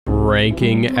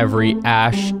ranking every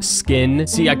Ash skin.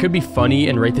 See, I could be funny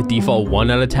and rate the default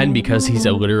 1 out of 10 because he's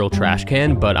a literal trash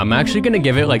can, but I'm actually gonna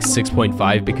give it like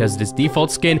 6.5 because this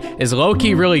default skin is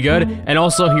low-key really good, and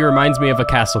also he reminds me of a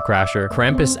Castle Crasher.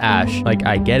 Krampus Ash. Like,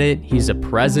 I get it, he's a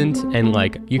present, and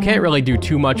like, you can't really do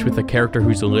too much with a character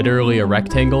who's literally a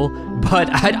rectangle, but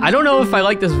I don't know if I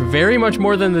like this very much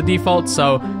more than the default,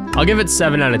 so I'll give it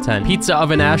 7 out of 10. Pizza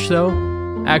Oven Ash, though,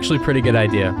 actually pretty good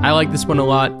idea. I like this one a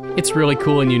lot. It's really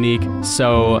cool and unique,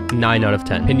 so 9 out of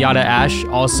 10. Pinata Ash,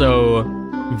 also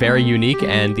very unique,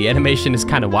 and the animation is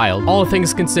kind of wild. All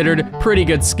things considered, pretty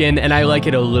good skin, and I like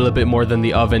it a little bit more than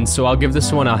the oven, so I'll give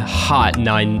this one a hot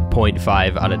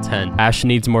 9.5 out of 10. Ash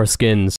needs more skins.